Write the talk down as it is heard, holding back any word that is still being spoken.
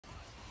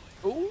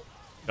Ooh.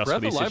 Just Breath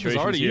for these of Life is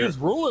situations already here. used.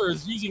 Ruler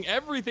is using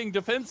everything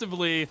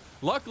defensively.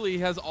 Luckily, he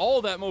has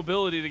all that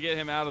mobility to get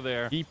him out of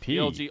there. EP.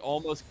 BLG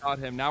almost caught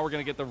him. Now we're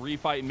going to get the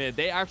refight mid.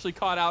 They actually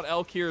caught out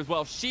Elk here as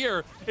well.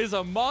 Sheer is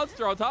a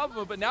monster on top of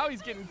him, but now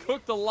he's getting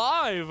cooked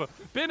alive.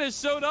 Ben has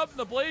shown up, and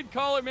the Blade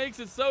Caller makes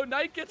it so.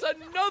 Knight gets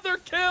another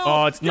kill.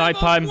 Oh, it's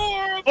nighttime.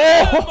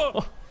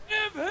 Oh!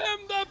 Give him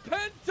the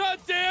penta,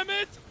 damn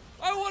it!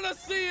 I want to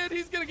see it.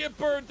 He's going to get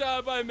burnt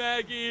out by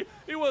Maggie.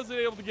 He wasn't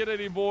able to get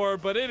any more,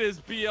 but it is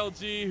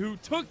BLG who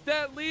took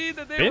that lead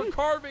that they were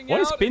carving out.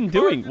 What is Ben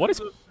doing? What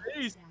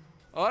is...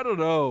 I don't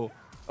know.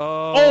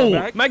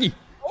 Oh, Maggie.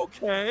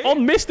 Okay. Oh,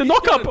 missed the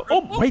knockup.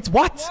 Oh, wait,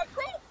 what?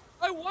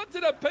 I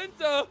wanted a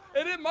penta,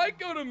 and it might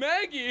go to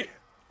Maggie.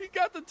 He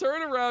got the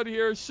turnaround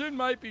here. Shin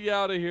might be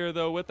out of here,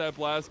 though, with that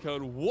blast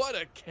code. What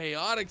a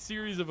chaotic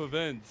series of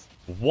events.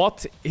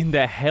 What in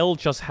the hell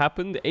just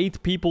happened?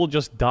 8 people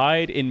just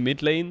died in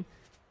mid lane.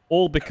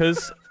 All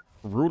because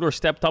Ruler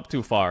stepped up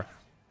too far.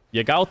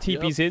 Yagao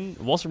TP's in,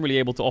 wasn't really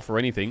able to offer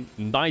anything.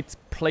 Knight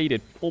played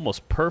it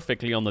almost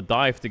perfectly on the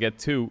dive to get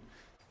 2.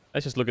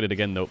 Let's just look at it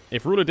again, though.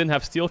 If Ruler didn't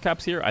have steel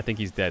caps here, I think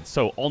he's dead.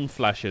 So, on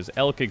flashes,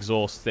 Elk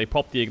exhausts, they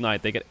pop the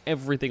ignite, they get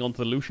everything onto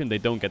the Lucian, they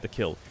don't get the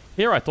kill.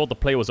 Here, I thought the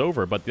play was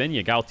over, but then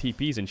Yagao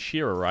TPs and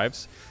Sheer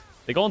arrives.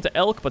 They go onto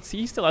Elk, but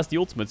he still has the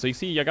ultimate. So, you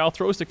see Yagao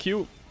throws the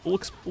Q,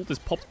 ult is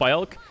popped by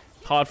Elk.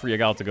 Hard for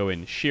Yagao to go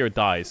in. Sheer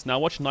dies. Now,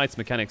 watch Knight's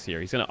mechanics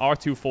here. He's going to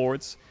R2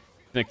 forwards,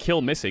 going to kill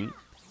missing,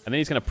 and then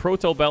he's going to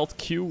Proto Belt,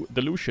 Q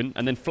the Lucian,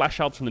 and then flash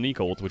out from the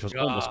Nico ult, which was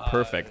almost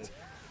perfect.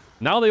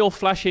 Now they all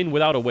flash in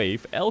without a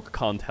wave. Elk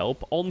can't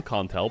help. On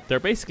can't help. They're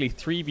basically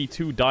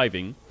 3v2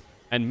 diving.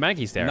 And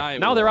Maggie's there.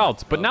 Now they're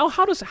out. But now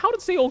how does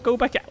they all go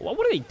back? What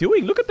are they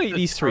doing? Look at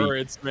these three.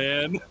 Turrets,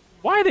 man.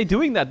 Why are they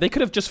doing that? They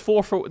could have just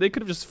 4 for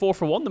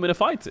 1 them in a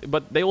fight.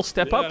 But they all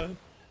step up.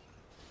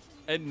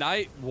 And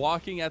Knight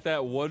walking at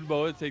that one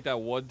moment, take that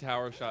one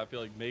tower shot, I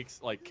feel like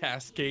makes like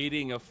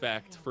cascading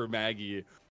effect for Maggie.